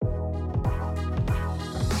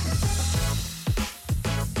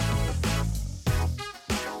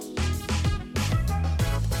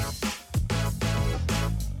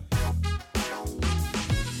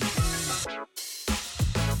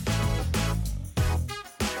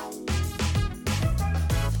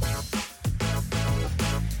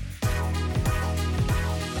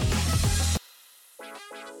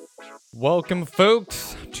Welcome,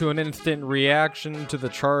 folks, to an instant reaction to the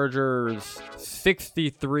Chargers'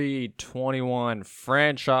 63-21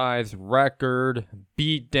 franchise record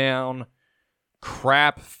beatdown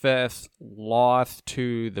crapfest loss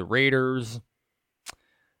to the Raiders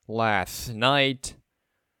last night.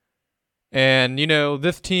 And,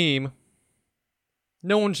 this team,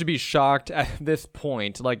 no one should be shocked at this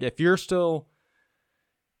point. Like, if you're still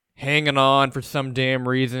hanging on for some damn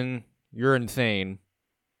reason, you're insane.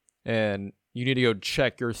 And you need to go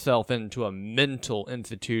check yourself into a mental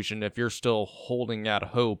institution if you're still holding out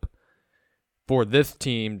hope for this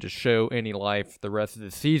team to show any life the rest of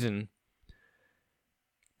the season.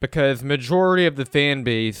 Because majority of the fan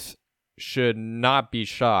base should not be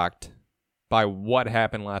shocked by what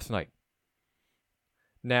happened last night.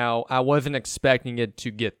 Now, I wasn't expecting it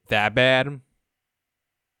to get that bad.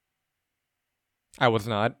 I was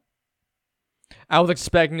not. I was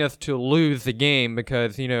expecting us to lose the game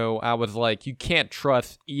because, I was like, you can't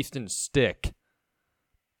trust Easton Stick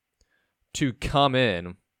to come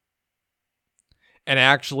in and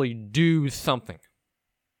actually do something.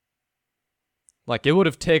 Like, it would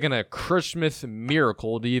have taken a Christmas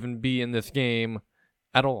miracle to even be in this game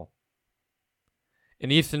at all.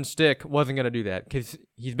 And Easton Stick wasn't going to do that because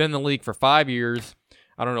he's been in the league for 5 years.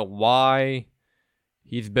 I don't know why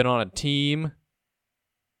he's been on a team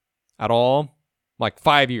at all. Like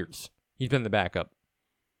 5 years, he's been the backup.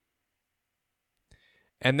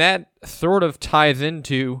 And that sort of ties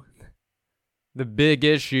into the big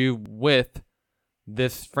issue with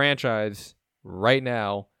this franchise right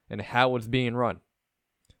now and how it's being run.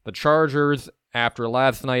 The Chargers, after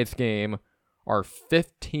last night's game, are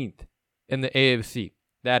 15th in the AFC.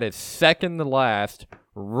 That is second to last,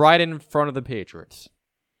 right in front of the Patriots.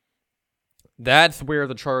 That's where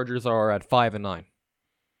the Chargers are at 5-9.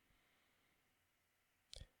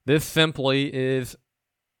 This simply is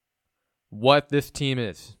what this team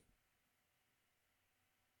is.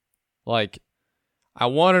 Like, I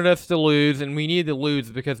wanted us to lose, and we need to lose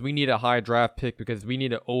because we need a high draft pick, because we need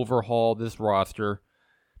to overhaul this roster,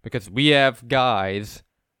 because we have guys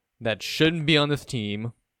that shouldn't be on this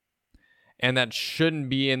team and that shouldn't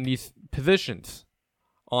be in these positions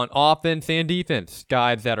on offense and defense.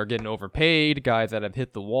 Guys that are getting overpaid, guys that have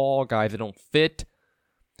hit the wall, guys that don't fit.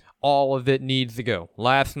 All of it needs to go.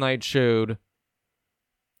 Last night showed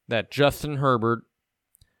that Justin Herbert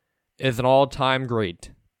is an all-time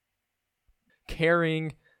great.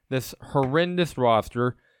 Carrying this horrendous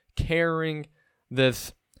roster, carrying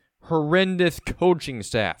this horrendous coaching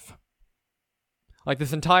staff. Like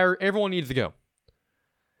everyone needs to go.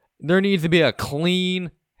 There needs to be a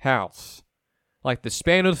clean house. Like the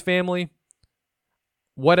Spanos family,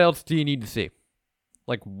 what else do you need to see?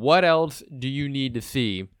 Like, what else do you need to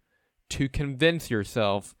see to convince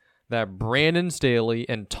yourself that Brandon Staley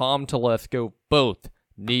and Tom Telesco both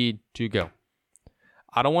need to go?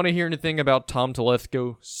 I don't want to hear anything about Tom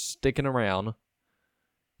Telesco sticking around.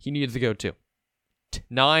 He needs to go too.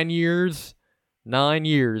 9 years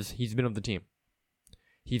he's been with the team.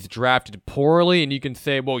 He's drafted poorly, and you can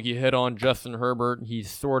say, well, he hit on Justin Herbert. He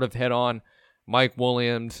sort of hit on Mike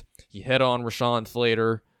Williams. He hit on Rashawn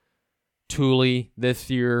Slater, Thule this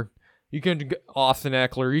year. You can Austin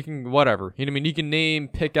Eckler, you can whatever. You can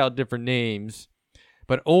pick out different names.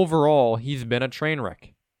 But overall, he's been a train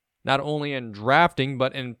wreck. Not only in drafting,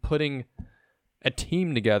 but in putting a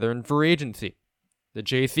team together in free agency. The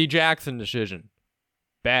J.C. Jackson decision.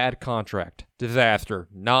 Bad contract. Disaster.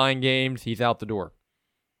 9 games, he's out the door.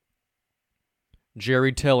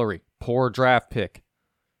 Jerry Tillery, poor draft pick.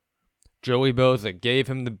 Joey Bosa gave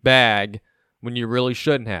him the bag when you really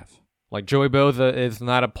shouldn't have. Like, Joey Bosa is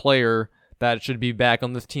not a player that should be back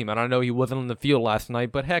on this team. And I know he wasn't on the field last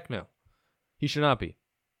night, but heck no. He should not be.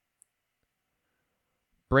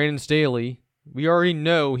 Brandon Staley, we already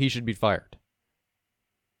know he should be fired.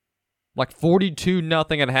 Like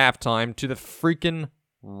 42-0 at halftime to the freaking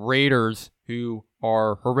Raiders, who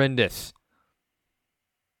are horrendous.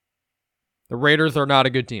 The Raiders are not a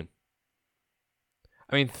good team.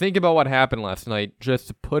 Think about what happened last night, just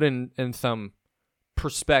to put in some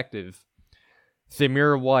perspective.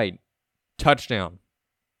 Zamir White, touchdown.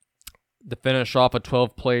 To finish off a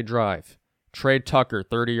 12-play drive. Trey Tucker,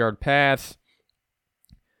 30-yard pass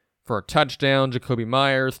for a touchdown. Jacoby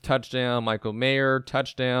Myers, touchdown. Michael Mayer,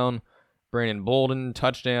 touchdown. Brandon Bolden,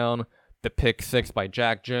 touchdown. The pick 6 by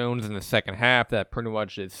Jack Jones in the second half. That pretty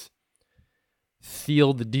much just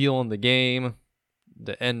sealed the deal in the game.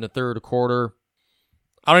 The end of the third quarter.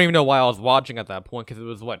 I don't even know why I was watching at that point, because it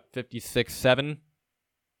was, 56-7?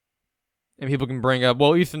 And people can bring up,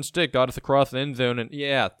 well, Easton Stick got us across the end zone, and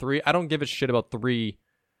 3. I don't give a shit about 3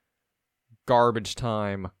 garbage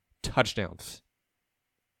time touchdowns.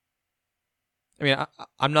 I mean,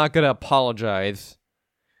 I'm not going to apologize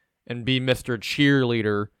and be Mr.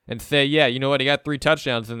 Cheerleader and say, yeah, you know what, he got 3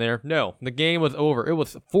 touchdowns in there. No, the game was over. It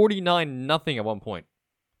was 49-0 at one point.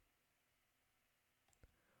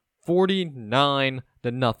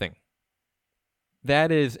 49-0.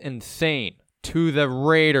 That is insane to the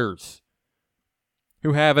Raiders,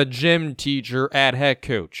 who have a gym teacher at head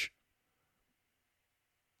coach.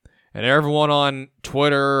 And everyone on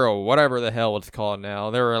Twitter or whatever the hell it's called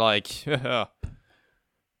now, they were like,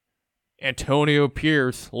 Antonio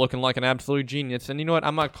Pierce looking like an absolute genius. And you know what?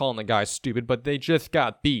 I'm not calling the guy stupid, but they just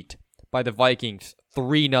got beat by the Vikings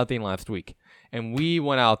 3-0 last week. And we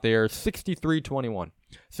went out there 63-21.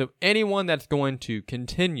 So anyone that's going to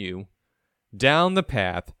continue down the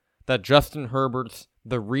path that Justin Herbert's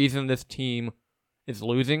the reason this team is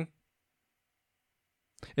losing,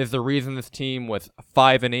 is the reason this team was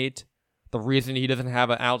 5-8, the reason he doesn't have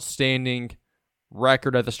an outstanding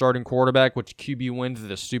record as a starting quarterback, which QB wins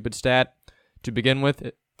is a stupid stat to begin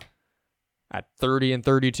with, at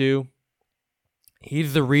 30-32.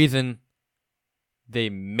 He's the reason they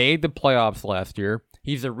made the playoffs last year.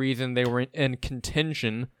 He's the reason they were in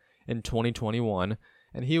contention in 2021.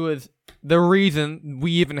 And he was the reason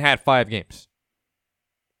we even had 5 games.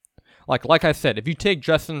 Like I said, if you take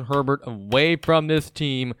Justin Herbert away from this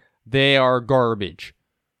team, they are garbage.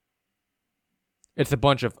 It's a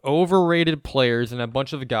bunch of overrated players and a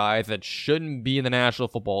bunch of guys that shouldn't be in the National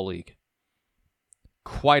Football League.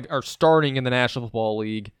 Are starting in the National Football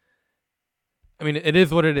League. I mean, it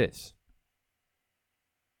is what it is.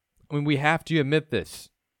 I mean, we have to admit this.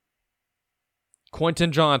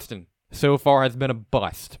 Quentin Johnston, so far, has been a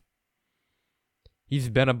bust. He's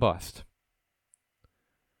been a bust.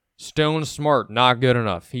 Stone Smart, not good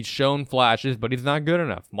enough. He's shown flashes, but he's not good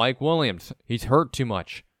enough. Mike Williams, he's hurt too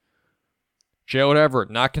much. Gerald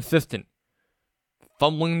Everett, not consistent.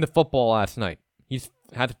 Fumbling the football last night. He's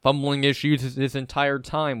had fumbling issues his entire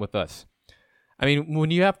time with us. I mean,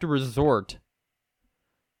 when you have to resort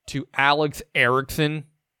to Alex Erickson,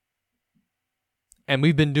 and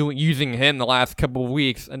we've been using him the last couple of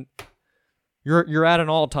weeks, and you're at an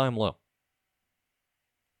all-time low.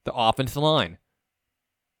 The offensive line.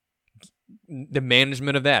 The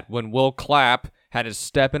management of that. When Will Clapp had his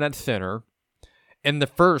step in at center in the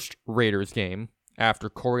first Raiders game, after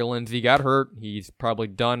Corey Lindsey got hurt, he's probably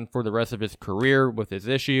done for the rest of his career with his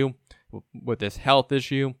issue, with his health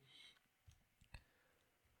issue.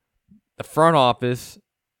 The front office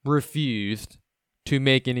refused to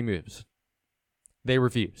make any moves. They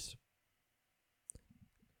refused.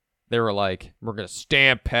 They were like, we're going to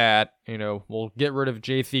stand pat, we'll get rid of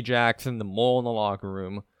J.C. Jackson, the mole in the locker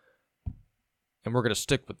room, and we're going to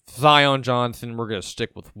stick with Zion Johnson, we're going to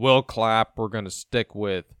stick with Will Clapp, we're going to stick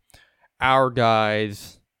with our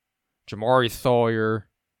guys, Jamari Sawyer,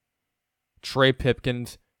 Trey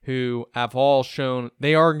Pipkins, who have all shown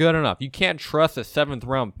they are good enough. You can't trust a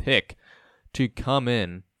 7th-round pick to come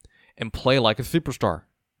in and play like a superstar.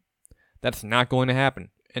 That's not going to happen.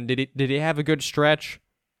 And did he have a good stretch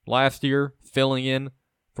last year, filling in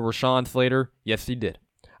for Rashawn Slater? Yes, he did.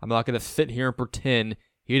 I'm not going to sit here and pretend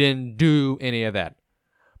he didn't do any of that.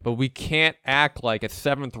 But we can't act like a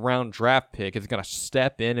 7th-round draft pick is going to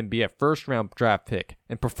step in and be a 1st-round draft pick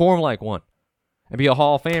and perform like one and be a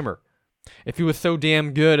Hall of Famer. If he was so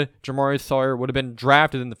damn good, Jamari Sawyer would have been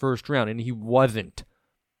drafted in the 1st round, and he wasn't.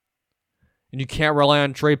 And you can't rely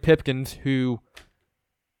on Trey Pipkins, who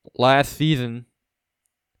last season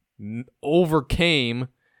overcame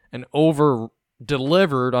and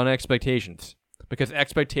over-delivered on expectations, because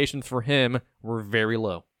expectations for him were very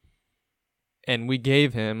low. And we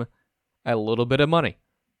gave him a little bit of money.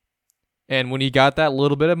 And when he got that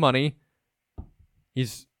little bit of money,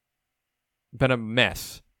 he's been a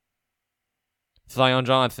mess. Zion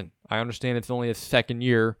Johnson, I understand it's only his 2nd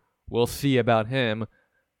year. We'll see about him,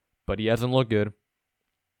 but he hasn't looked good.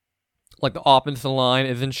 Like, the offensive line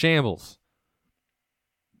is in shambles.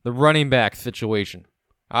 The running back situation,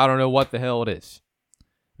 I don't know what the hell it is.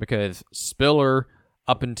 Because Spiller,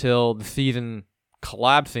 up until the season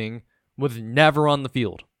collapsing, was never on the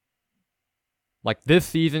field. Like, this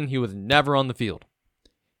season, he was never on the field.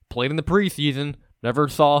 Played in the preseason, never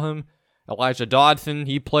saw him. Elijah Dodson,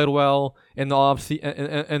 he played well in the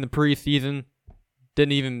in the preseason.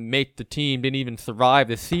 Didn't even make the team, didn't even survive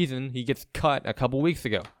the season. He gets cut a couple weeks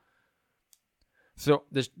ago. So,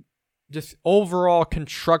 there's just overall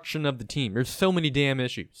construction of the team. There's so many damn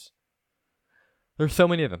issues. There's so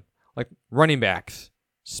many of them. Like, running backs.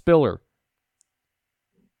 Spiller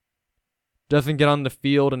doesn't get on the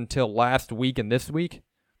field until last week and this week.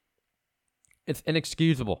 It's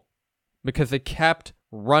inexcusable. because they kept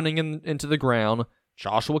running into the ground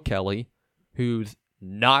Joshua Kelly, who's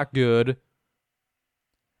not good,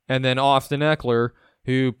 and then Austin Eckler,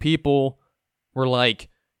 who people were like,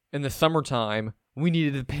 in the summertime, we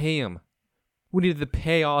needed to pay him. We needed to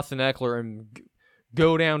pay Austin Eckler and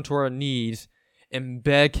go down to our knees and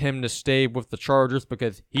beg him to stay with the Chargers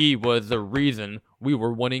because he was the reason we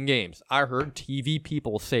were winning games. I heard TV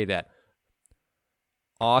people say that.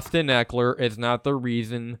 Austin Eckler is not the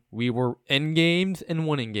reason we were in games and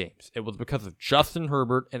winning games. It was because of Justin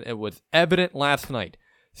Herbert, and it was evident last night.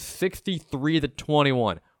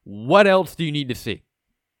 63-21. What else do you need to see?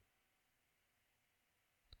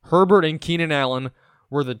 Herbert and Keenan Allen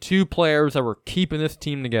were the two players that were keeping this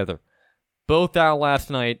team together. Both out last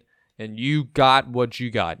night, and you got what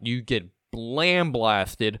you got. You get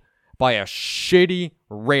blasted by a shitty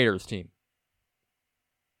Raiders team.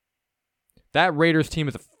 That Raiders team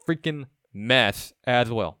is a freaking mess as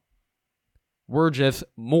well. We're just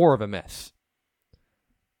more of a mess.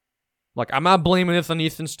 Like, I'm not blaming this on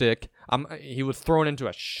Easton Stick. He was thrown into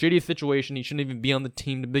a shitty situation. He shouldn't even be on the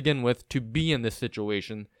team to begin with to be in this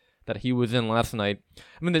situation that he was in last night.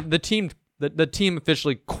 I mean, the team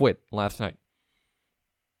officially quit last night.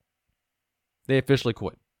 They officially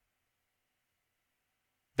quit.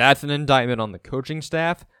 That's an indictment on the coaching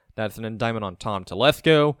staff. That's an indictment on Tom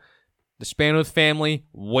Telesco. The Spanos family,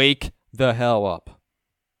 wake the hell up.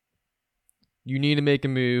 You need to make a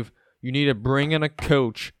move. You need to bring in a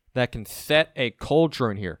coach that can set a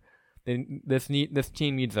culture in here. This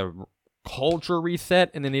team needs a culture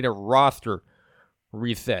reset, and they need a roster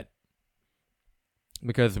reset.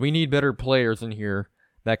 Because we need better players in here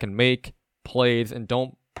that can make plays and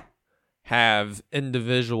don't have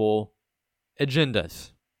individual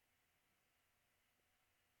agendas.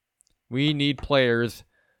 We need players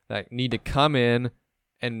that need to come in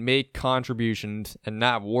and make contributions and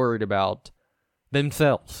not worried about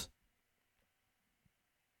themselves.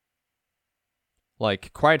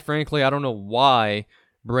 Like, quite frankly, I don't know why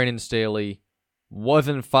Brandon Staley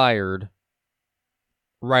wasn't fired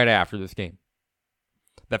right after this game.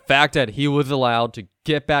 The fact that he was allowed to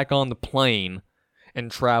get back on the plane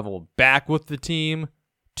and travel back with the team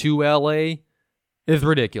to LA is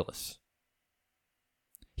ridiculous.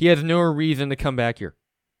 He has no reason to come back here.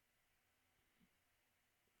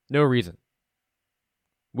 No reason.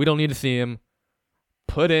 We don't need to see him.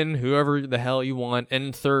 Put in whoever the hell you want,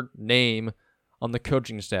 insert name on the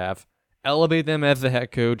coaching staff, elevate them as the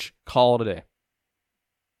head coach, call it a day.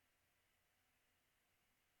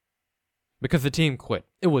 Because the team quit.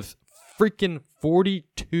 It was freaking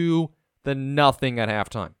 42-0 at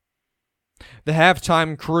halftime. The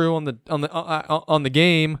halftime crew on the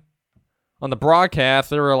game, on the broadcast,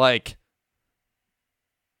 they were like,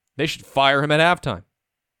 they should fire him at halftime.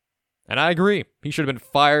 And I agree. He should have been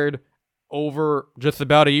fired over just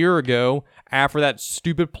about a year ago after that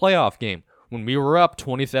stupid playoff game when we were up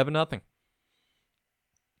 27-0.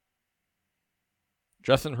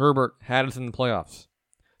 Justin Herbert had us in the playoffs.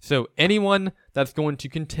 So anyone that's going to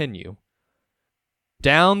continue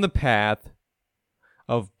down the path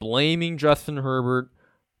of blaming Justin Herbert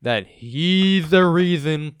that he's the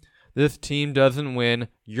reason this team doesn't win,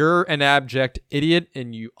 you're an abject idiot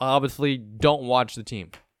and you obviously don't watch the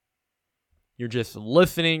team. You're just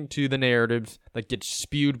listening to the narratives that get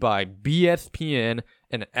spewed by BSPN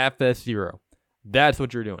and FS0. That's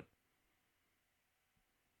what you're doing.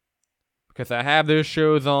 Because I have those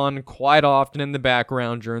shows on quite often in the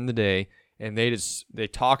background during the day, and they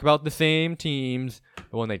talk about the same teams,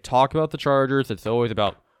 but when they talk about the Chargers, it's always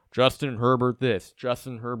about Justin Herbert this,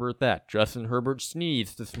 Justin Herbert that, Justin Herbert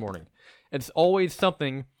sneezed this morning. It's always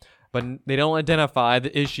something, but they don't identify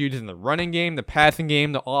the issues in the running game, the passing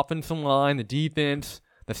game, the offensive line, the defense,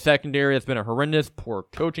 the secondary has been a horrendous, poor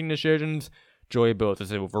coaching decisions. Joey Bosa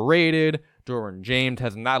is overrated. Jordan James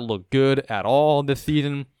has not looked good at all this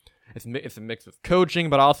season. It's a mix of coaching,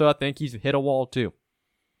 but also I think he's hit a wall too.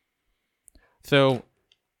 So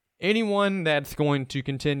anyone that's going to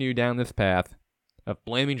continue down this path of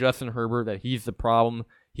blaming Justin Herbert that he's the problem,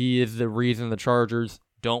 he is the reason the Chargers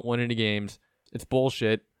don't win any games, it's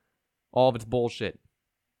bullshit. All of it's bullshit.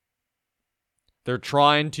 They're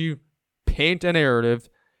trying to paint a narrative,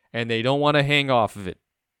 and they don't want to hang off of it.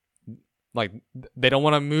 Like, they don't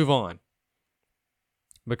want to move on.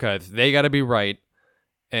 Because they got to be right.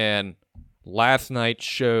 And last night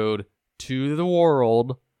showed to the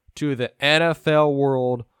world, to the NFL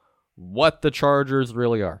world, what the Chargers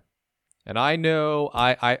really are. And I know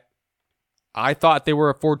I thought they were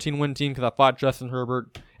a 14-win team because I thought Justin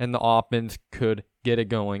Herbert and the offense could get it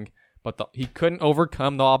going. But he couldn't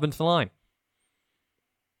overcome the offensive line.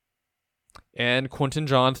 And Quentin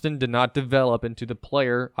Johnston did not develop into the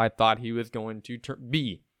player I thought he was going to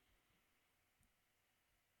be.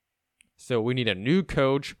 So we need a new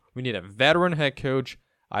coach. We need a veteran head coach.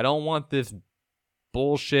 I don't want this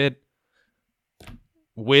bullshit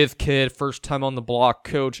whiz kid, first time on the block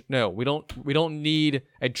coach. No, we don't need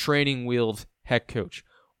a training wheels head coach.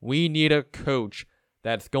 We need a coach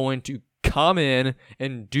that's going to come in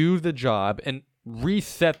and do the job and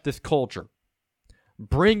reset this culture.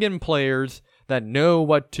 Bring in players that know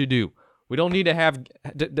what to do. We don't need to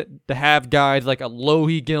have guys like a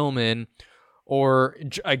Lohi Gilman or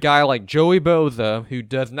a guy like Joey Bosa, who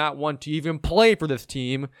does not want to even play for this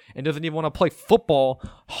team and doesn't even want to play football,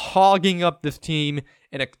 hogging up this team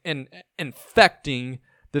and infecting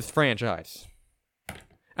this franchise.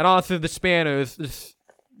 And honestly, the Spanos,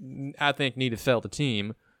 I think, need to sell the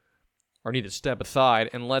team or need to step aside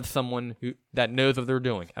and let someone that knows what they're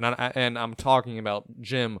doing. And I'm talking about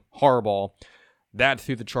Jim Harbaugh. That's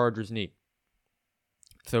who the Chargers need.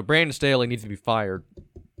 So Brandon Staley needs to be fired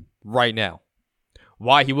right now.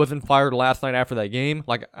 Why he wasn't fired last night after that game?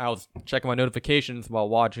 Like, I was checking my notifications while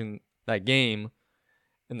watching that game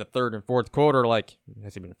in the third and fourth quarter. Like,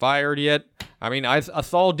 has he been fired yet? I mean, I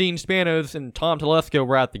saw Dean Spanos and Tom Telesco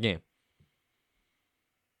were at the game.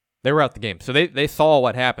 They were at the game, so they saw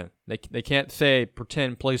what happened. They can't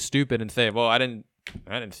pretend, play stupid, and say, "Well, I didn't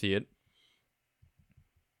see it."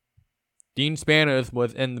 Dean Spanos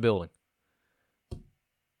was in the building,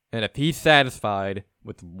 and if he's satisfied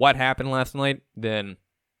with what happened last night, then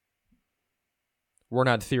we're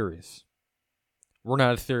not serious. We're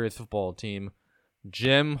not a serious football team.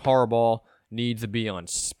 Jim Harbaugh needs to be on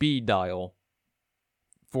speed dial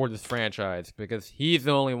for this franchise because he's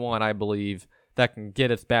the only one, I believe, that can get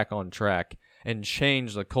us back on track and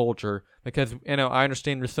change the culture. Because, I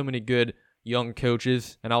understand there's so many good young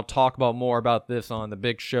coaches, and I'll talk more about this on the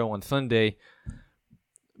big show on Sunday,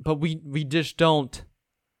 but we just don't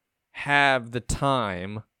have the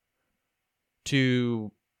time to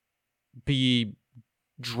be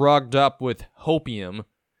drugged up with hopium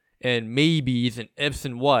and maybes and ifs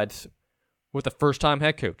and whats with a first-time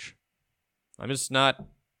head coach. I'm just not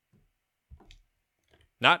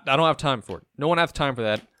I don't have time for it. No one has time for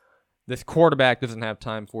that. This quarterback doesn't have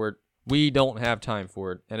time for it. We don't have time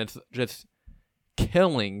for it. And it's just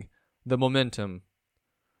killing the momentum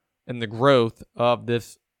and the growth of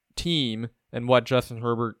this team and what Justin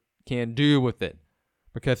Herbert can do with it.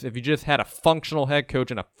 Because if you just had a functional head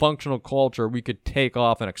coach and a functional culture, we could take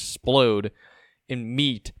off and explode and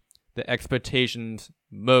meet the expectations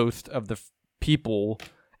most of the people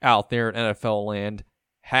out there in NFL land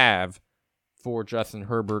have for Justin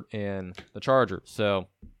Herbert and the Chargers. So,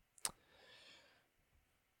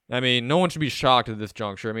 I mean, no one should be shocked at this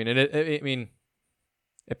juncture. I mean,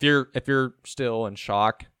 if you're still in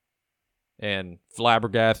shock and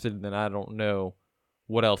flabbergasted, then I don't know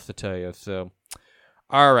what else to tell you. So,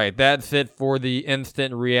 all right, that's it for the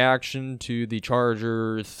instant reaction to the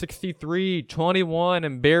Chargers 63-21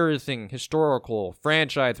 embarrassing historical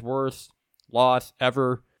franchise worst loss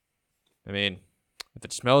ever. I mean, if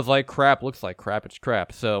it smells like crap, looks like crap, it's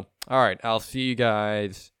crap. So, all right, I'll see you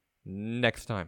guys next time.